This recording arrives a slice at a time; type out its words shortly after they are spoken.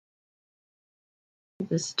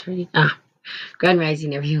This is turning. Grand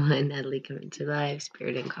Rising, everyone. Natalie coming to live.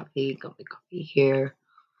 Spirit and coffee. Got my coffee here.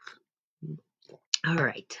 All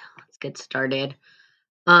right, let's get started.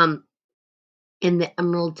 Um, in the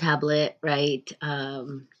Emerald Tablet, right? Uh,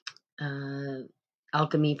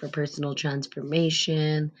 Alchemy for personal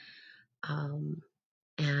transformation.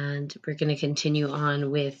 And we're going to continue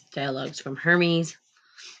on with dialogues from Hermes,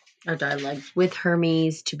 or dialogues with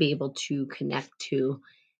Hermes, to be able to connect to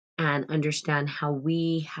and understand how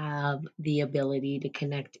we have the ability to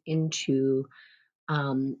connect into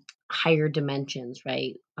um, higher dimensions,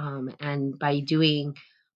 right? And by doing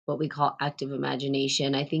what we call active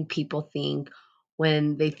imagination, I think people think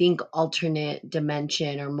when they think alternate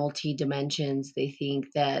dimension or multi dimensions, they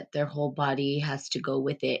think that their whole body has to go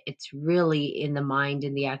with it. It's really in the mind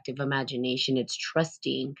and the active imagination. It's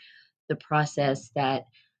trusting the process that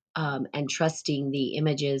and trusting the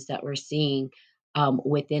images that we're seeing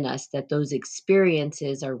within us, that those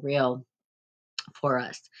experiences are real for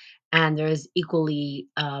us. And they're as equally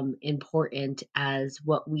important as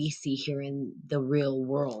what we see here in the real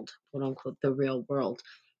world, quote unquote, the real world.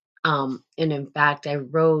 And in fact, I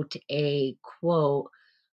wrote a quote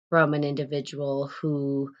from an individual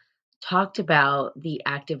who talked about the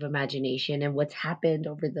active imagination and what's happened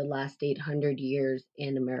over the last 800 years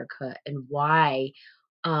in America and why.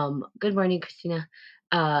 Good morning, Christina.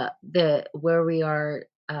 The where we are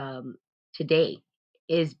today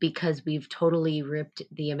is because we've totally ripped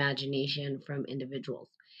the imagination from individuals.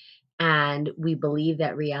 And we believe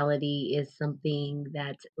that reality is something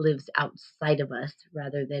that lives outside of us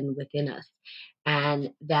rather than within us,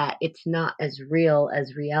 and that it's not as real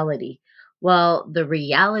as reality. Well, the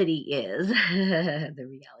reality is,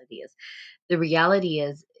 the reality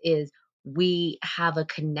is we have a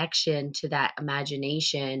connection to that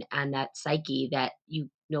imagination and that psyche that you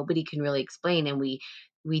nobody can really explain, and we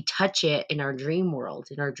touch it in our dream world,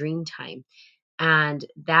 in our dream time. And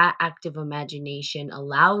that active imagination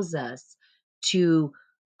allows us to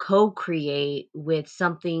co create with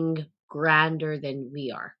something grander than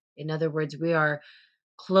we are. In other words, we are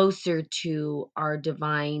closer to our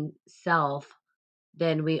divine self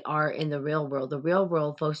than we are in the real world. The real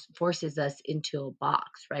world forces us into a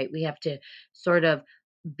box, right? We have to sort of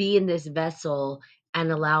be in this vessel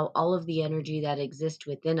and allow all of the energy that exists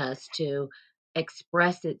within us to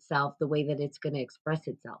express itself the way that it's going to express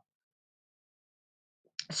itself.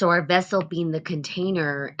 So our vessel being the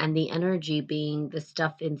container and the energy being the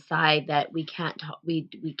stuff inside that we can't we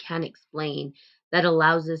can't explain, that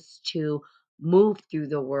allows us to move through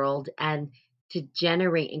the world and to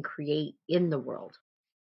generate and create in the world.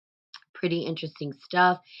 Pretty interesting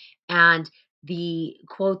stuff. And the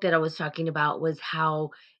quote that I was talking about was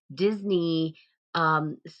how Disney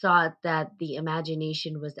thought that the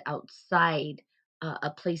imagination was outside,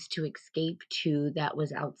 a place to escape to that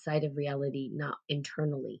was outside of reality, not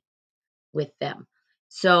internally with them.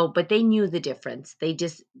 So, but they knew the difference. They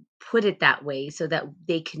just put it that way so that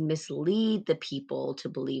they can mislead the people to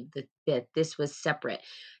believe that this was separate.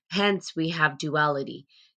 Hence, we have duality.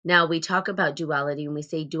 Now, we talk about duality and we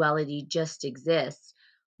say duality just exists.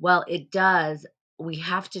 Well, it does. We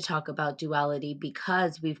have to talk about duality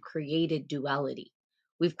because we've created duality.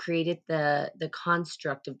 We've created the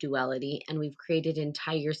construct of duality, and we've created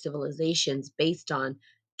entire civilizations based on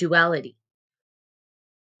duality,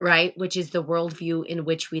 right? Which is the worldview in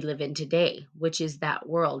which we live in today, which is that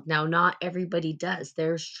world. Now, not everybody does.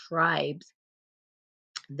 There's tribes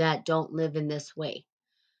that don't live in this way.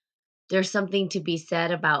 There's something to be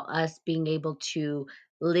said about us being able to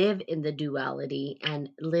live in the duality and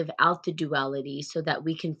live out the duality so that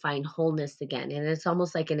we can find wholeness again. And it's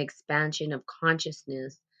almost like an expansion of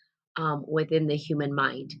consciousness within the human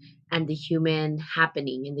mind and the human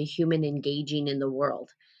happening and the human engaging in the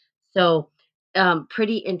world. So,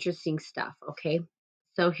 pretty interesting stuff. Okay.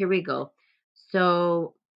 So, here we go.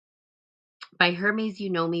 So, by Hermes,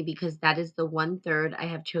 you know me because that is the one third I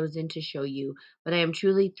have chosen to show you. But I am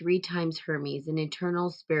truly three times Hermes, an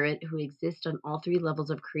eternal spirit who exists on all three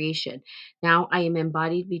levels of creation. Now I am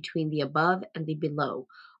embodied between the above and the below.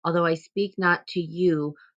 Although I speak not to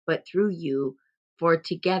you, but through you, for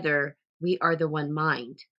together we are the one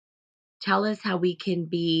mind. Tell us how we can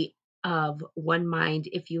be of one mind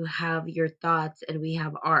if you have your thoughts and we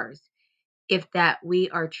have ours. If that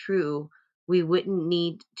we are true, we wouldn't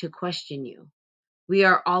need to question you. We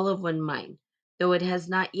are all of one mind, though it has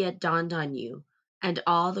not yet dawned on you, and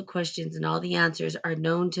all the questions and all the answers are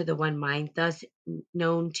known to the one mind, thus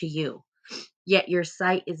known to you. Yet your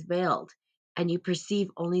sight is veiled, and you perceive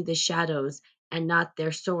only the shadows and not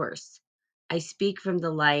their source. I speak from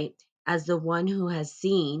the light as the one who has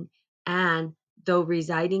seen, and though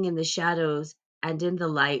residing in the shadows, and in the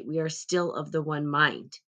light, we are still of the one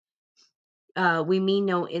mind. We mean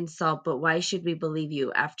no insult, but why should we believe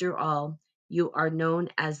you? After all, you are known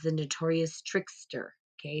as the notorious trickster.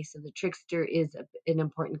 Okay, so the trickster is an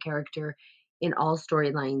important character in all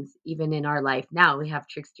storylines, even in our life. Now we have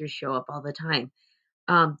tricksters show up all the time.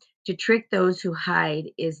 To trick those who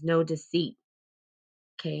hide is no deceit.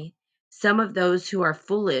 Okay, some of those who are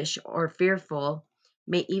foolish or fearful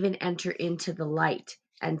may even enter into the light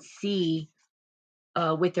and see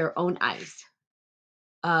with their own eyes,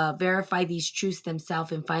 verify these truths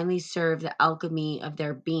themselves, and finally serve the alchemy of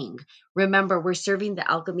their being. Remember, we're serving the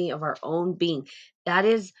alchemy of our own being. That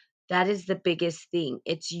is that is the biggest thing.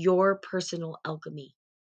 It's your personal alchemy.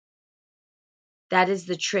 That is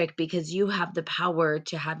the trick, because you have the power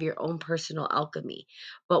to have your own personal alchemy.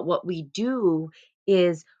 But what we do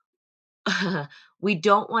is we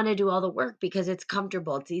don't want to do all the work because it's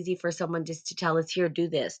comfortable. It's easy for someone just to tell us, here, do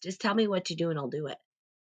this. Just tell me what to do and I'll do it.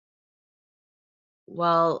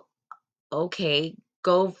 Well, okay,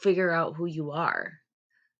 go figure out who you are.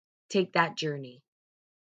 Take that journey.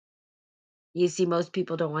 You see, most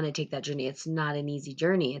people don't want to take that journey. It's not an easy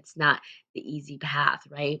journey. It's not the easy path,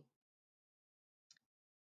 right?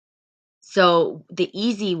 So the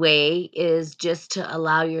easy way is just to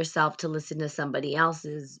allow yourself to listen to somebody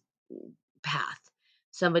else's path,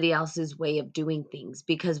 somebody else's way of doing things,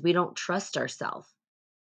 because we don't trust ourselves.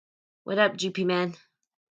 What up, GP man?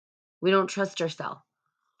 We don't trust ourselves.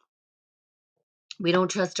 We don't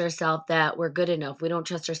trust ourselves that we're good enough. We don't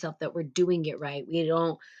trust ourselves that we're doing it right.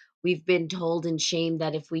 We've been told and shamed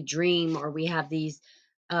that if we dream or we have these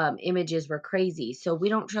images, we're crazy. So we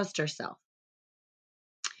don't trust ourselves.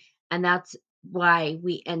 And that's why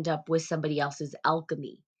we end up with somebody else's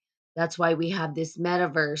alchemy. That's why we have this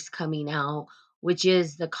metaverse coming out, which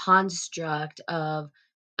is the construct of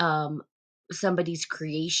um, somebody's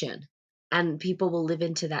creation. And people will live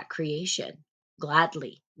into that creation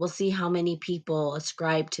gladly. We'll see how many people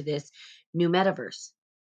ascribe to this new metaverse.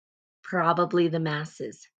 Probably the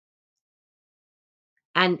masses.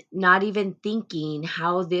 And not even thinking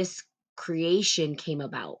how this creation came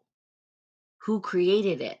about. Who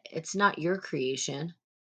created it? It's not your creation.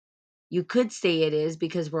 You could say it is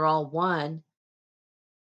because we're all one,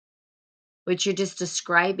 but you're just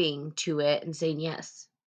describing to it and saying yes.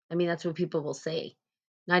 I mean, that's what people will say,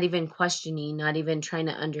 not even questioning, not even trying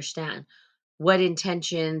to understand what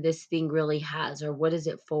intention this thing really has or what is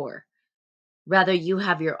it for. Rather, you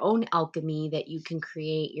have your own alchemy that you can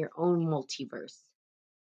create your own multiverse.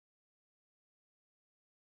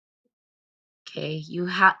 Okay, you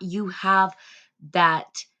have that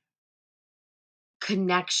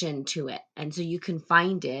connection to it, and so you can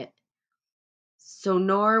find it. So,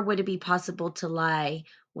 nor would it be possible to lie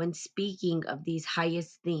when speaking of these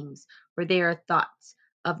highest things, for they are thoughts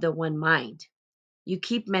of the one mind. You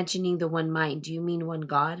keep mentioning the one mind. Do you mean one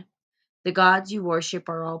God? The gods you worship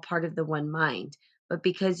are all part of the one mind, but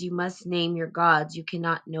because you must name your gods, you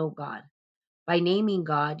cannot know God. By naming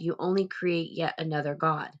God, you only create yet another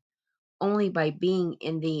God. Only by being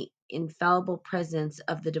in the infallible presence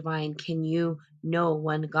of the divine can you know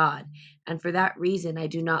one God. And for that reason, I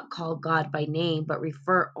do not call God by name, but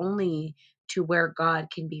refer only to where God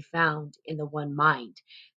can be found in the one mind.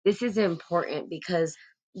 This is important because,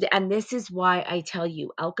 and this is why I tell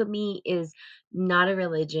you, alchemy is not a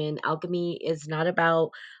religion. Alchemy is not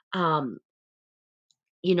about, um,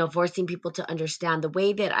 forcing people to understand the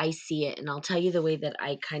way that I see it. And I'll tell you the way that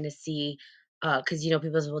I kind of see, because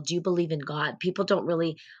people say, well, do you believe in God? People don't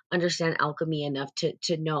really understand alchemy enough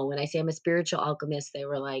to know. When I say I'm a spiritual alchemist, they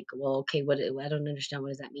were like, well, okay, I don't understand. What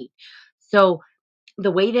does that mean? So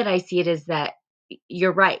the way that I see it is that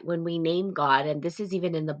you're right. When we name God, and this is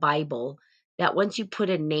even in the Bible, that once you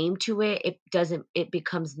put a name to it, it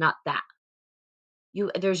becomes not that.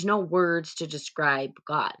 There's no words to describe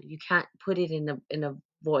God. You can't put it in a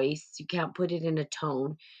voice. You can't put it in a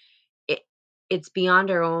tone. It it's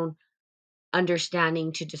beyond our own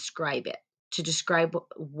understanding to describe it. To describe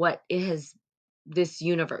what it has, this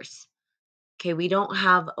universe. Okay, we don't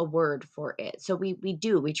have a word for it. So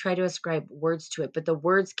we try to ascribe words to it, but the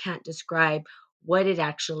words can't describe what it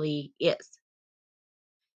actually is.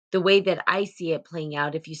 The way that I see it playing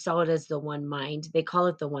out, if you saw it as the one mind, they call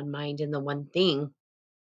it the one mind and the one thing,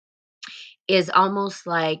 is almost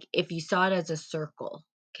like if you saw it as a circle,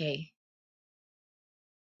 okay?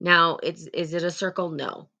 Now, is it a circle?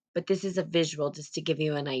 No. But this is a visual just to give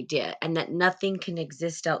you an idea, and that nothing can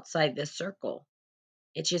exist outside this circle.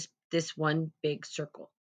 It's just this one big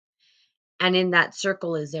circle. And in that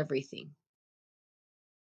circle is everything.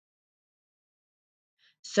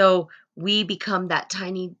 So We become that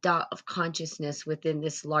tiny dot of consciousness within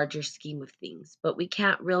this larger scheme of things, but we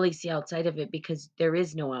can't really see outside of it because there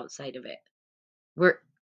is no outside of it. We're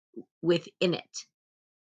within it.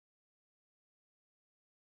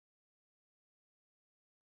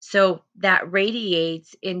 So that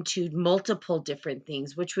radiates into multiple different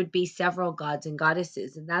things, which would be several gods and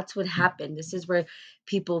goddesses. And that's what happened. This is where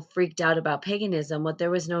people freaked out about paganism. What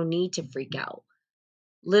there was no need to freak out.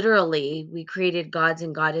 Literally, we created gods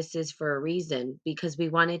and goddesses for a reason because we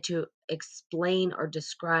wanted to explain or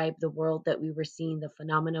describe the world that we were seeing, the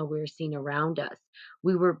phenomena we were seeing around us.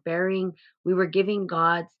 We were bearing, we were giving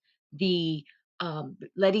gods the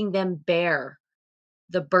letting them bear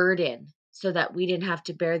the burden so that we didn't have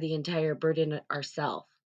to bear the entire burden ourselves.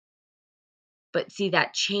 But see,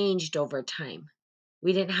 that changed over time.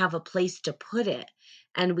 We didn't have a place to put it.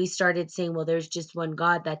 And we started saying, well, there's just one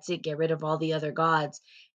God. That's it. Get rid of all the other gods.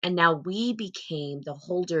 And now we became the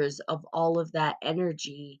holders of all of that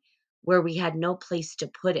energy where we had no place to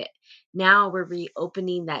put it. Now we're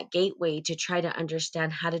reopening that gateway to try to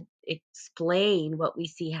understand how to explain what we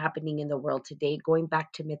see happening in the world today, going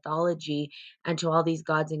back to mythology and to all these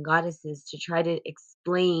gods and goddesses to try to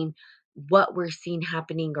explain what we're seeing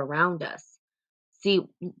happening around us. See,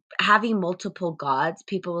 having multiple gods,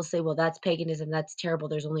 people will say, "Well, that's paganism, that's terrible,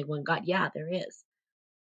 there's only one God." Yeah, there is.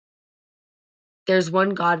 There's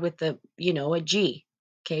one God with a G,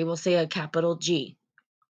 okay? We'll say a capital G,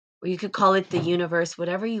 or you could call it the universe,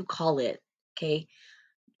 whatever you call it, okay?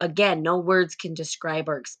 Again, no words can describe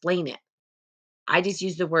or explain it. I just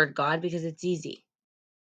use the word God because it's easy.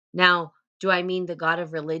 Now, do I mean the God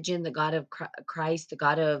of religion, the God of Christ, the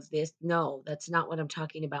God of this? No, that's not what I'm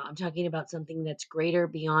talking about. I'm talking about something that's greater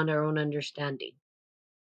beyond our own understanding.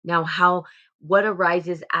 Now, what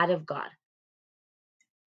arises out of God?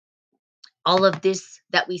 All of this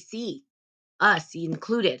that we see, us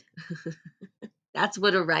included, that's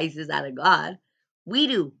what arises out of God. We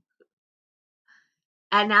do.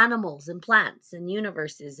 And animals and plants and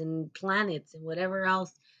universes and planets and whatever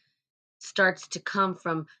else starts to come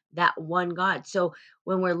from that one God. So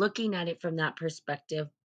when we're looking at it from that perspective,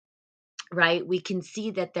 right, we can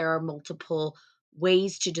see that there are multiple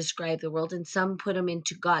ways to describe the world and some put them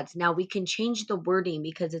into gods. Now we can change the wording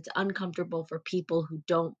because it's uncomfortable for people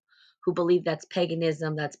who believe that's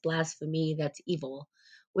paganism, that's blasphemy, that's evil,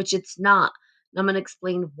 which it's not. And I'm going to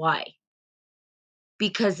explain why.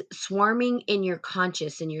 Because swarming in your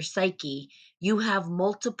conscious, in your psyche, you have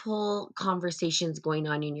multiple conversations going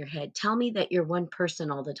on in your head. Tell me that you're one person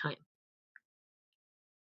all the time.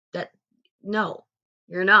 That No,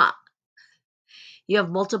 you're not. You have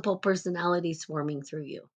multiple personalities swarming through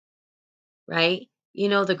you, right? You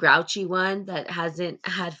know, the grouchy one that hasn't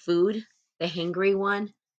had food, the hangry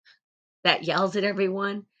one that yells at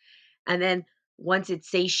everyone. And then once it's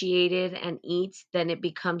satiated and eats, then it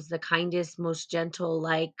becomes the kindest, most gentle,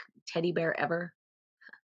 like teddy bear ever.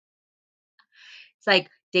 It's like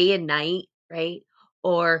day and night, right?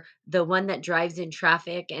 Or the one that drives in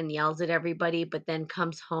traffic and yells at everybody, but then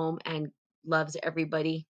comes home and loves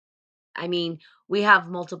everybody. I mean, we have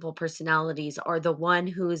multiple personalities, or the one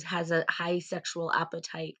who's has a high sexual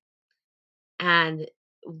appetite and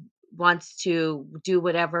wants to do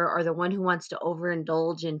whatever, or the one who wants to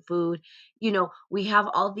overindulge in food. We have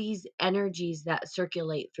all these energies that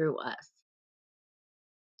circulate through us.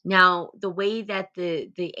 Now, the way that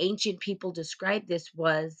the ancient people described this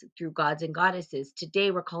was through gods and goddesses.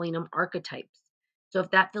 Today, we're calling them archetypes. So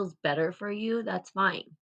if that feels better for you, that's fine.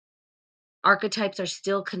 Archetypes are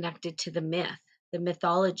still connected to the myth, the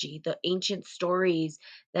mythology, the ancient stories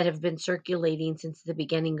that have been circulating since the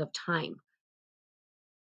beginning of time.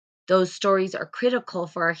 Those stories are critical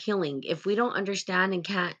for our healing. If we don't understand and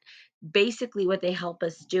can't, basically, what they help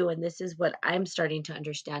us do, and this is what I'm starting to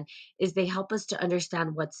understand, is they help us to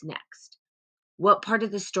understand what's next. What part of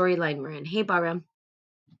the storyline we're in. Hey, Baram,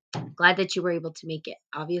 glad that you were able to make it.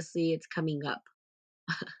 Obviously, it's coming up.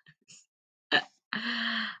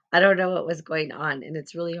 I don't know what was going on, and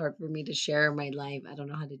it's really hard for me to share my live. I don't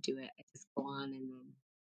know how to do it. I just go on and then,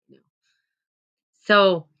 you know.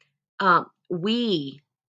 So, we,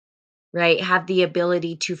 right, have the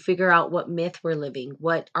ability to figure out what myth we're living,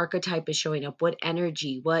 what archetype is showing up, what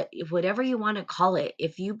energy, whatever you want to call it.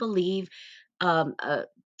 If you believe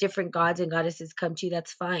different gods and goddesses come to you,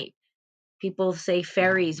 that's fine. People say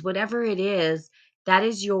fairies, whatever it is, that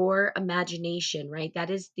is your imagination, right? That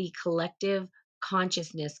is the collective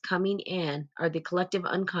consciousness coming in, or the collective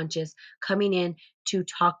unconscious coming in to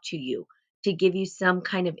talk to you, to give you some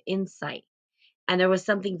kind of insight. And there was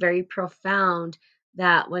something very profound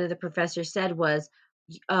that one of the professors said was,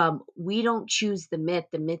 we don't choose the myth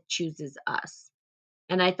chooses us.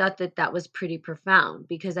 And I thought that that was pretty profound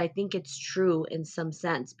because I think it's true in some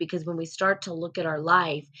sense. Because when we start to look at our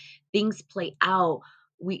life, things play out.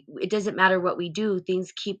 It doesn't matter what we do,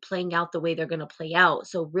 things keep playing out the way they're going to play out.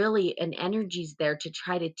 So really, an energy's there to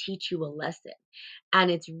try to teach you a lesson.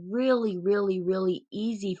 And it's really, really, really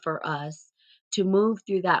easy for us to move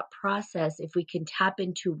through that process if we can tap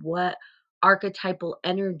into what archetypal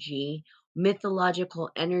energy,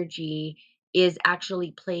 mythological energy is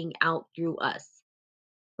actually playing out through us,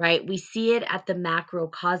 right? We see it at the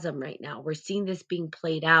macrocosm right now. We're seeing this being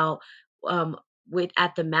played out um, with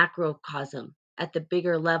at the macrocosm, at the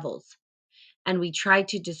bigger levels. And we try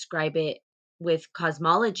to describe it with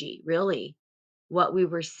cosmology, really. What we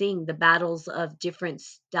were seeing, the battles of different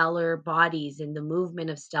stellar bodies and the movement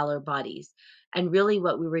of stellar bodies. And really,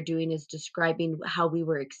 what we were doing is describing how we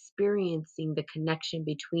were experiencing the connection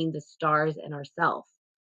between the stars and ourselves.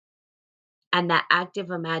 And that active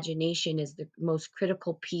imagination is the most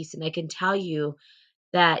critical piece. And I can tell you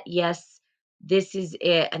that, yes, this is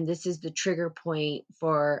it, and this is the trigger point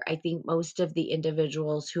for, I think, most of the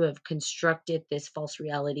individuals who have constructed this false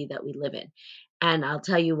reality that we live in. And I'll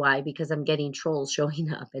tell you why, because I'm getting trolls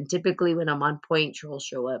showing up. And typically when I'm on point, trolls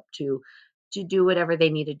show up to do whatever they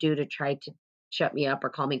need to do to try to shut me up or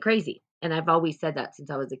call me crazy. And I've always said that since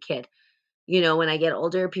I was a kid. When I get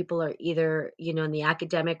older, people are either, in the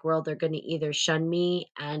academic world, they're going to either shun me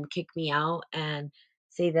and kick me out and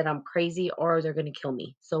say that I'm crazy, or they're going to kill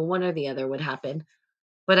me. So one or the other would happen.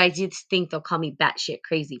 But I just think they'll call me batshit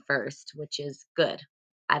crazy first, which is good.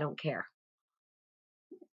 I don't care.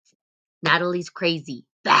 Natalie's crazy.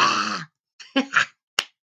 Ah!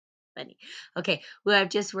 Funny. Okay. Well, I've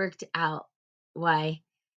just worked out why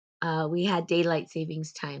we had daylight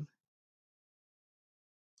savings time.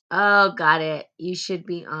 Oh, got it. You should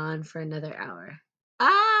be on for another hour.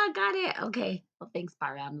 Ah, got it. Okay. Well, thanks,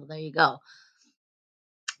 Param. There you go.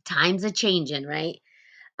 Times a changing, right?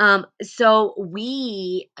 So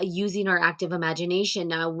we using our active imagination.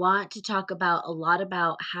 Now, I want to talk about a lot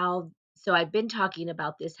about how. So I've been talking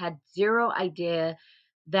about this. Had zero idea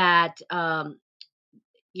that the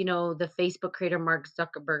Facebook creator Mark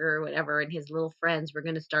Zuckerberg or whatever and his little friends were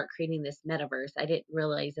going to start creating this metaverse. I didn't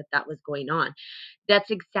realize that that was going on.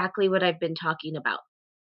 That's exactly what I've been talking about.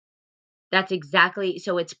 That's exactly,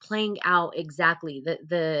 so it's playing out exactly.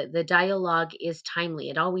 The dialogue is timely.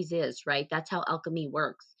 It always is, right? That's how alchemy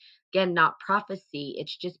works. Again, not prophecy.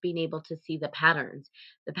 It's just being able to see the patterns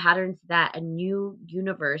that a new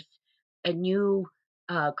universe, a new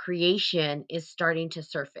creation is starting to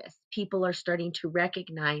surface. People are starting to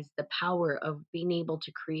recognize the power of being able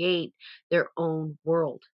to create their own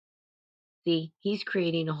world. See, he's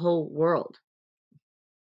creating a whole world,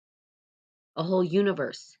 a whole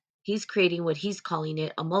universe. He's creating what he's calling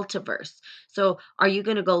it a multiverse. So, are you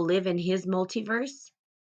going to go live in his multiverse?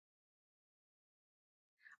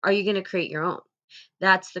 Are you going to create your own?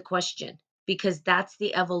 That's the question, because that's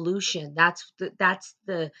the evolution. That's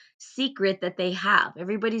the secret that they have.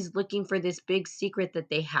 Everybody's looking for this big secret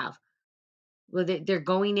that they have. Well, they're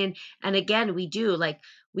going in, and again, we do, like,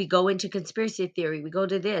 we go into conspiracy theory. We go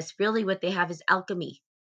to this. Really, what they have is alchemy.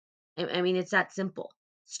 I mean, it's that simple.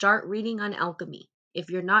 Start reading on alchemy. If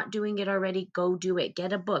you're not doing it already, go do it.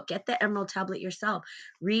 Get a book. Get the Emerald Tablet yourself.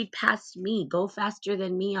 Read past me. Go faster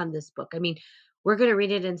than me on this book. I mean, we're going to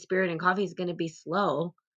read it in spirit, and coffee is going to be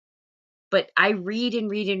slow, but I read and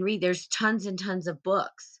read and read. There's tons and tons of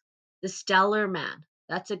books. The Stellar Man.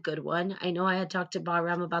 That's a good one. I know I had talked to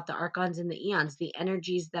Bahram about the archons and the eons, the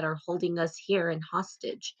energies that are holding us here and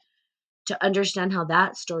hostage, to understand how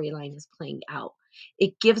that storyline is playing out.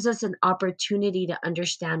 It gives us an opportunity to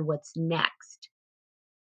understand what's next.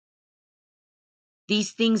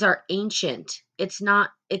 These things are ancient.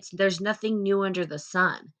 There's nothing new under the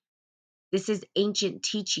sun. This is ancient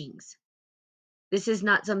teachings. This is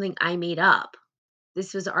not something I made up.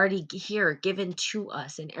 This was already here, given to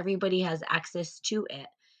us, and everybody has access to it.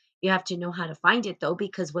 You have to know how to find it, though,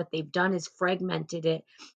 because what they've done is fragmented it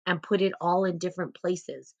and put it all in different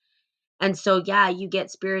places. And so, yeah, you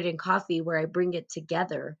get Spirit and Coffee where I bring it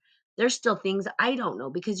together. There's still things I don't know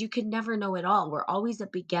because you can never know it all. We're always a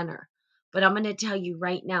beginner. But I'm going to tell you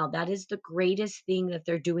right now, that is the greatest thing that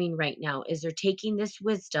they're doing right now is they're taking this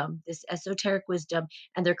wisdom, this esoteric wisdom,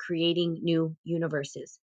 and they're creating new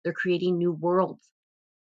universes. They're creating new worlds.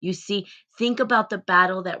 You see, think about the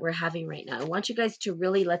battle that we're having right now. I want you guys to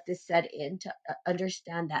really let this set in to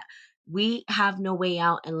understand that we have no way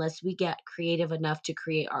out unless we get creative enough to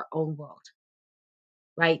create our own world,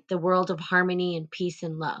 right? The world of harmony and peace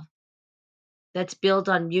and love that's built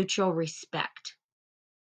on mutual respect.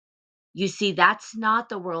 You see, that's not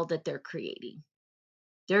the world that they're creating.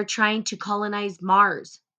 They're trying to colonize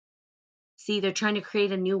Mars. See, they're trying to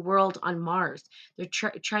create a new world on Mars. They're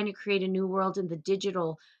trying to create a new world in the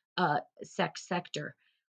digital sector,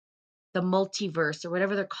 the multiverse, or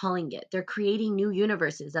whatever they're calling it. They're creating new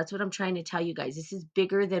universes. That's what I'm trying to tell you guys. This is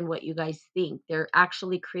bigger than what you guys think. They're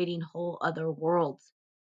actually creating whole other worlds.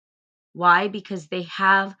 Why? Because they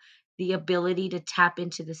have the ability to tap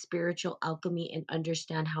into the spiritual alchemy and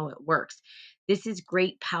understand how it works. This is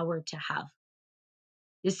great power to have.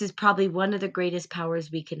 This is probably one of the greatest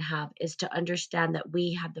powers we can have, is to understand that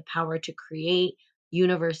we have the power to create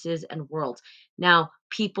universes and worlds. Now,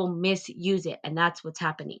 people misuse it, and that's what's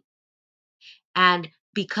happening. And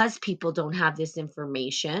because people don't have this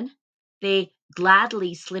information, they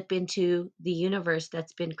gladly slip into the universe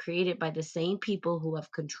that's been created by the same people who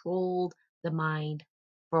have controlled the mind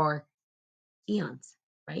for eons,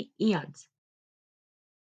 right? Eons.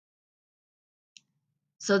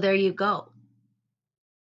 So there you go,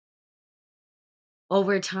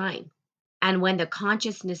 over time. And when the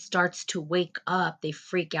consciousness starts to wake up, they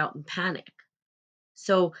freak out and panic.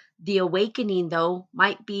 So the awakening though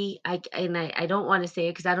might be, I don't want to say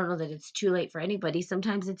it because I don't know that it's too late for anybody.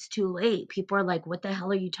 Sometimes it's too late. People are like, what the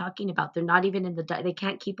hell are you talking about? They're not even in they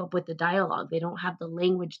can't keep up with the dialogue. They don't have the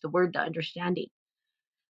language, the word, the understanding.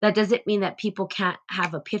 That doesn't mean that people can't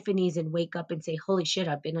have epiphanies and wake up and say, holy shit,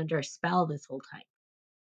 I've been under a spell this whole time,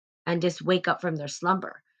 and just wake up from their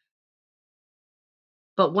slumber.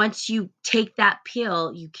 But once you take that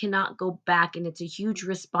pill, you cannot go back, and it's a huge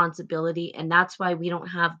responsibility, and that's why we don't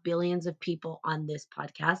have billions of people on this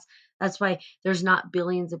podcast. That's why there's not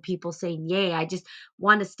billions of people saying, "Yay, I just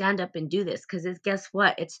want to stand up and do this," because guess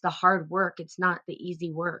what? It's the hard work. It's not the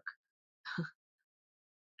easy work.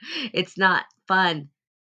 It's not fun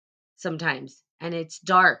sometimes, and it's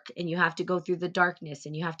dark, and you have to go through the darkness,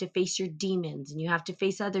 and you have to face your demons, and you have to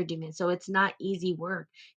face other demons. So it's not easy work.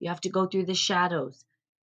 You have to go through the shadows.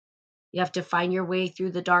 You have to find your way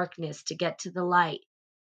through the darkness to get to the light.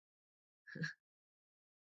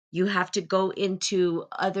 You have to go into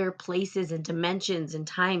other places and dimensions and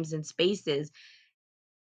times and spaces.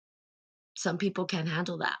 Some people can't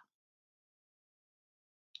handle that.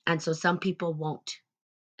 And so some people won't.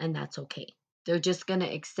 And that's okay. They're just going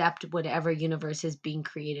to accept whatever universe is being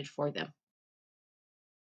created for them.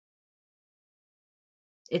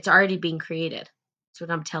 It's already being created. That's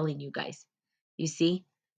what I'm telling you guys. You see?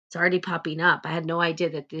 It's already popping up. I had no idea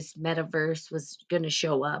that this metaverse was going to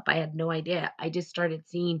show up. I had no idea. I just started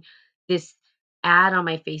seeing this ad on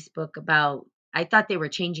my Facebook about, I thought they were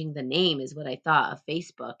changing the name, is what I thought, of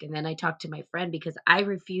Facebook. And then I talked to my friend because I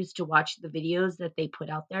refuse to watch the videos that they put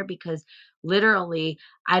out there, because literally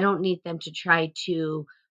I don't need them to try to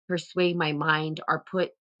persuade my mind or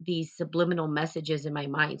put these subliminal messages in my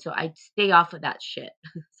mind. So I stay off of that shit.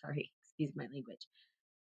 Sorry, excuse my language.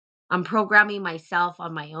 I'm programming myself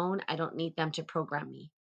on my own. I don't need them to program me.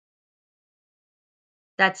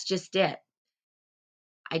 That's just it.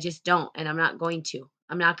 I just don't, and I'm not going to.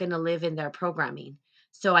 I'm not going to live in their programming.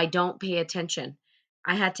 So I don't pay attention.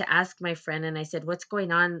 I had to ask my friend, and I said, "What's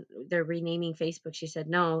going on? They're renaming Facebook." She said,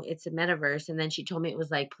 "No, it's a metaverse." And then she told me it was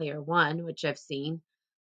like Player One, which I've seen.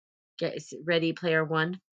 Get Ready Player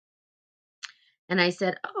One. And I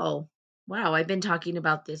said, "Oh, wow, I've been talking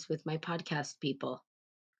about this with my podcast people,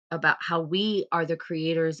 about how we are the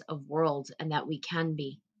creators of worlds, and that we can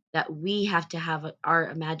be, that we have to have our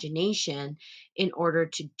imagination in order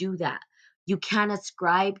to do that. You can't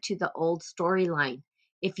ascribe to the old storyline.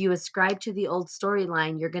 If you ascribe to the old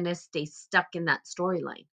storyline, you're going to stay stuck in that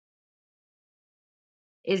storyline.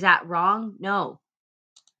 Is that wrong? No.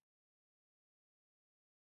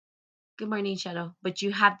 Good morning, Shadow. But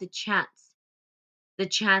you have the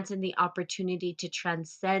chance and the opportunity to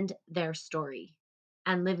transcend their story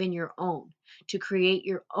and live in your own, to create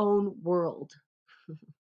your own world,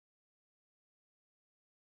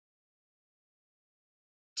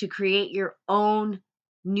 to create your own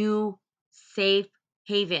new safe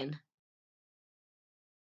haven.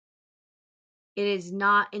 It is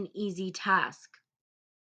not an easy task.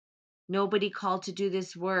 Nobody called to do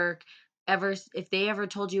this work ever, if they ever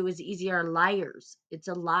told you it was easy, are liars. It's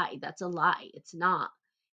a lie. That's a lie. It's not.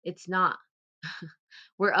 It's not.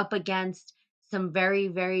 We're up against some very,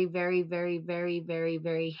 very, very, very, very, very,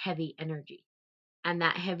 very heavy energy. And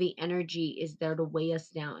that heavy energy is there to weigh us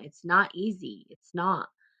down. It's not easy. It's not.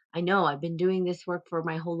 I know I've been doing this work for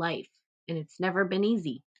my whole life, and it's never been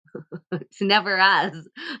easy. It's never has.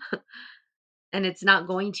 And it's not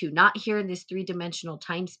going to, not here in this three-dimensional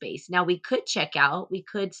time space. Now we could check out, we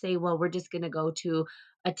could say, well, we're just going to go to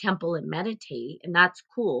a temple and meditate, and that's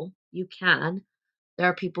cool. You can. There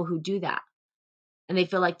are people who do that, and they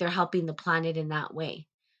feel like they're helping the planet in that way.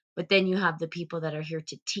 But then you have the people that are here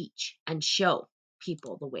to teach and show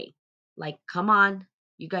people the way. Like, come on,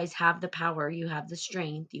 you guys have the power, you have the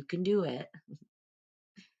strength, you can do it.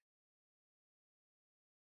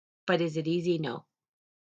 But is it easy? No.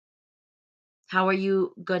 How are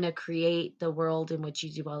you going to create the world in which you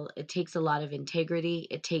do well? It takes a lot of integrity.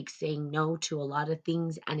 It takes saying no to a lot of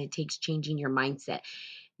things, and it takes changing your mindset.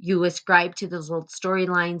 You ascribe to those old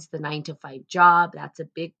storylines, the 9 to 5 job. That's a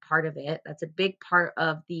big part of it. That's a big part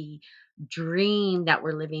of the dream that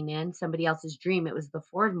we're living in. Somebody else's dream. It was the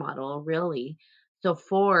Ford model, really. So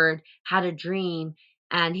Ford had a dream,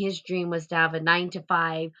 and his dream was to have a 9 to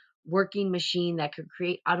 5 working machine that could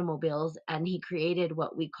create automobiles. And he created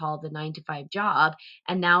what we call the 9 to 5 job.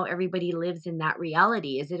 And now everybody lives in that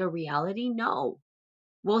reality. Is it a reality? No.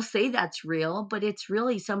 We'll say that's real, but it's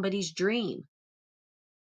really somebody's dream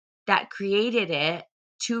that created it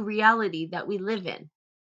to reality that we live in.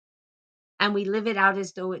 And we live it out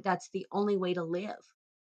as though that's the only way to live.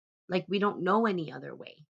 Like we don't know any other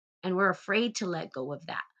way. And we're afraid to let go of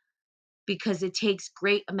that because it takes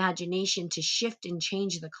great imagination to shift and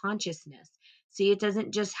change the consciousness. See, it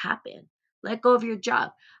doesn't just happen. Let go of your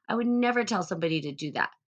job. I would never tell somebody to do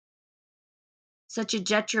that. Such a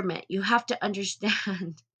detriment. You have to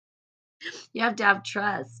understand. You have to have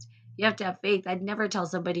trust. You have to have faith. I'd never tell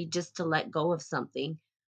somebody just to let go of something.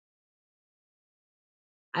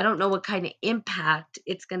 I don't know what kind of impact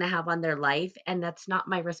it's going to have on their life. And that's not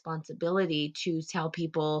my responsibility to tell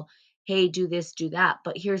people, hey, do this, do that.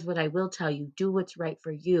 But here's what I will tell you: do what's right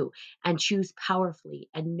for you and choose powerfully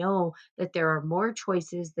and know that there are more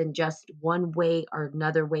choices than just one way or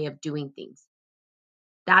another way of doing things.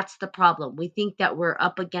 That's the problem. We think that we're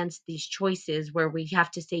up against these choices where we have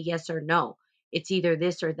to say yes or no. It's either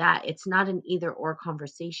this or that. It's not an either or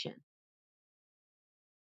conversation.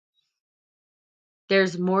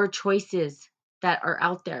 There's more choices that are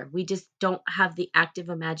out there. We just don't have the active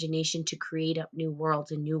imagination to create up new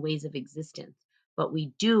worlds and new ways of existence. But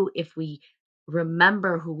we do if we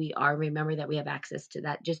remember who we are, remember that we have access to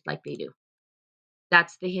that just like they do.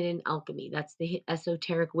 That's the hidden alchemy. That's the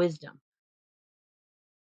esoteric wisdom.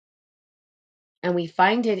 And we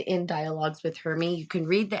find it in Dialogues with Hermie. You can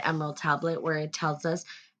read the Emerald Tablet where it tells us,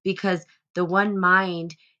 because the one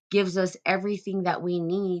mind gives us everything that we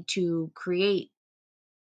need to create.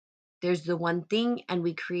 There's the one thing, and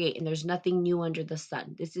we create, and there's nothing new under the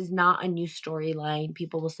sun. This is not a new storyline.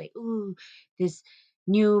 People will say, ooh, this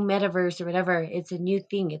new metaverse or whatever. It's a new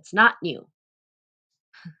thing. It's not new.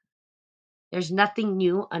 There's nothing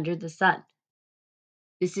new under the sun.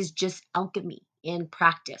 This is just alchemy in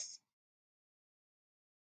practice.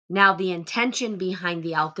 Now, the intention behind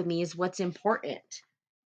the alchemy is what's important.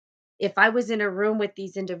 If I was in a room with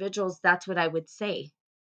these individuals, that's what I would say.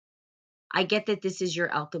 I get that this is your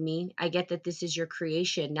alchemy. I get that this is your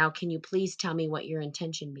creation. Now, can you please tell me what your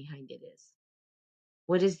intention behind it is?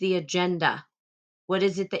 What is the agenda? What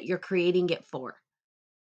is it that you're creating it for?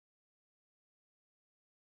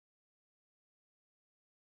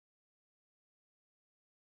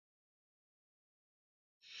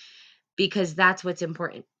 Because that's what's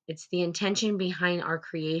important. It's the intention behind our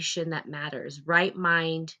creation that matters. Right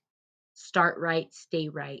mind, start right, stay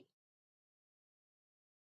right.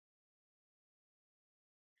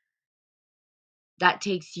 That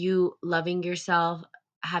takes you loving yourself,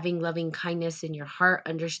 having loving kindness in your heart,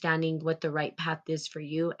 understanding what the right path is for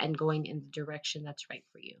you, and going in the direction that's right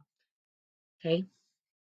for you. Okay,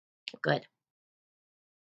 good.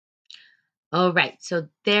 All right, so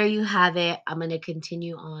there you have it. I'm going to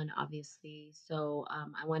continue on, obviously. So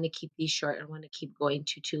I want to keep these short. I don't want to keep going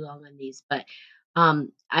too long on these, but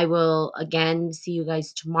I will again see you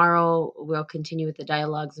guys tomorrow. We'll continue with the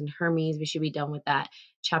dialogues and Hermes. We should be done with that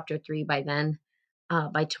chapter 3 by then,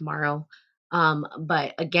 by tomorrow.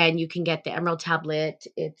 But again, you can get the Emerald Tablet.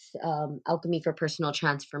 It's Alchemy for Personal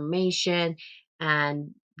Transformation,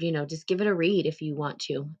 and just give it a read if you want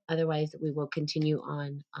to. Otherwise, we will continue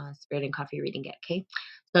on Spirit and Coffee reading it. Okay.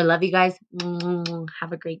 So I love you guys.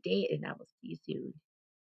 Have a great day, and I will see you soon.